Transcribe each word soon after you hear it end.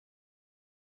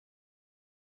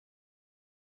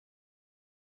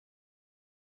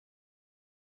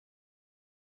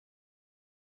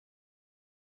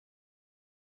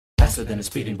faster than a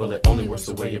speeding bullet, only works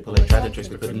the way you pull it. Try the tricks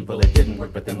but couldn't pull it, didn't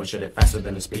work, but then what should it? Faster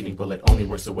than a speeding bullet, only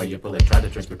works the way you pull it. Try the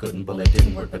tricks but couldn't pull it,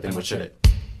 didn't work, but then what should it?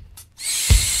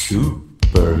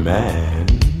 Superman.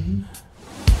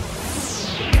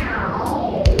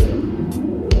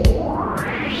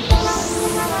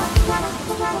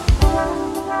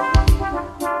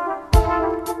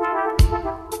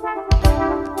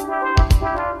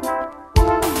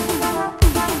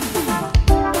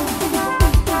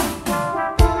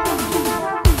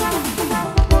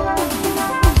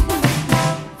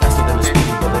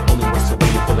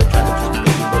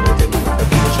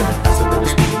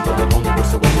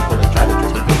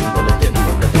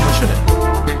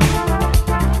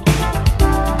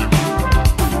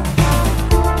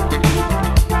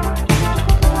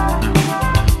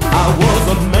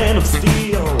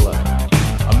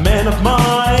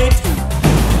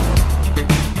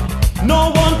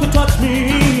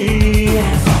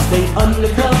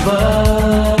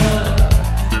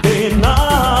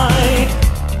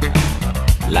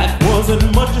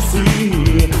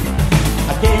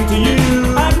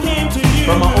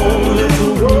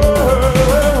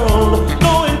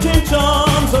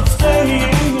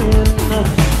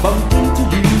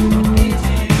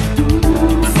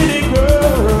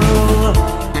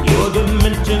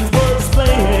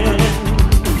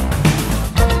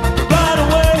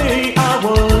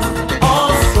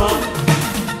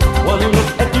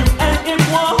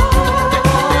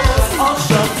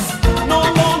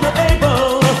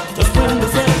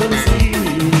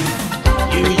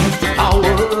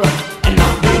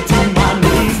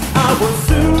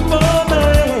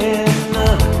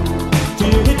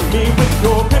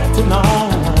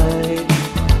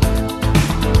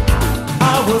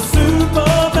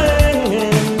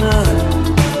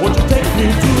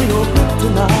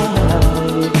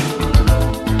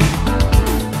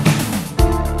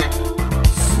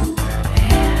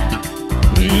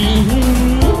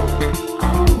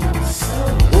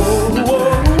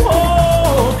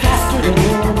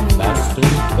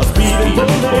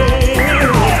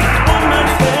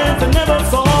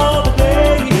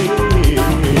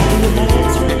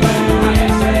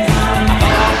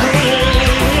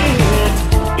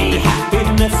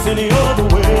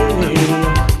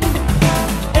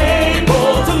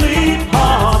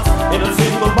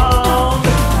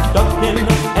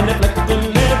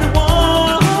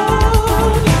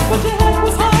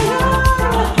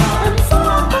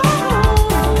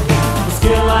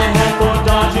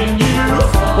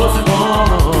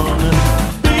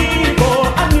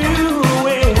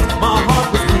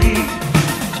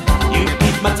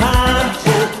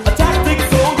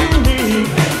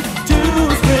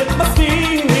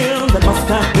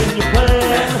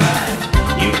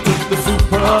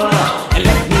 it?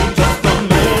 Faster than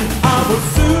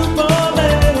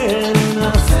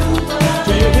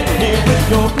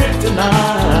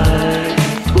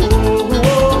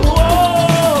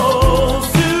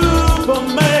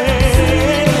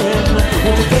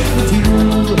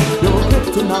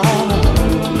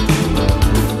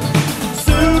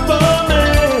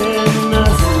speeding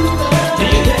bullet,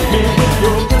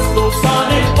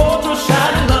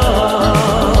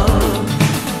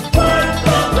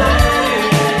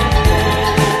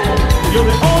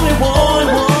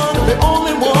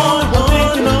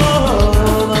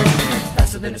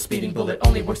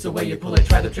 only works the way you pull it.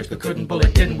 Tried the tricks but couldn't pull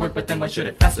it, didn't work, but then why should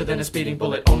it? Faster than a speeding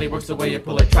bullet, only works the way you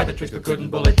pull it. Tried the tricks but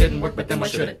couldn't pull it, didn't work, but then why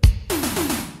should it?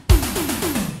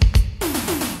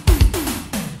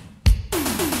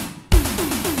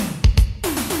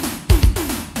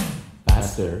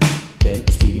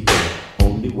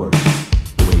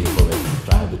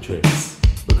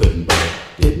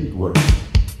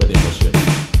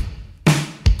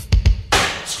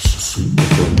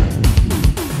 Superman.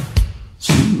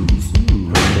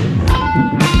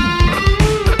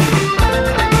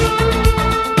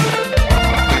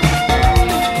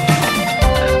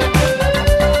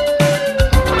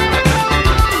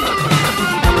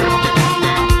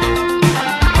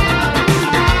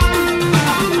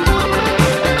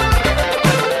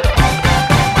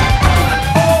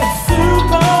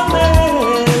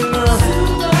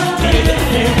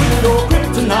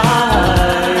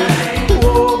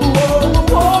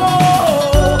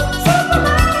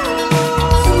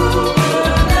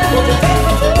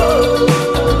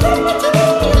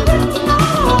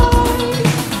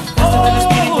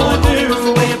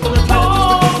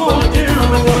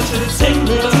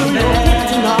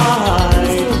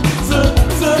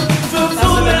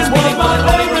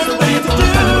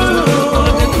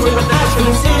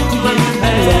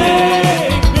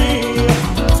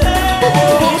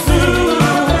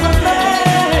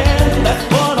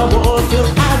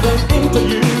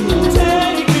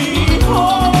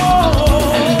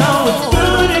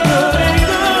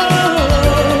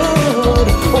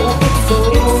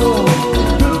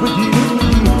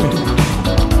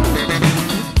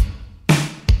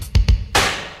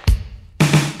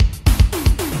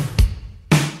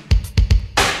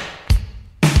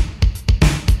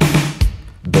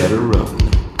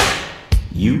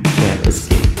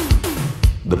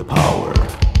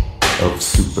 of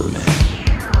super.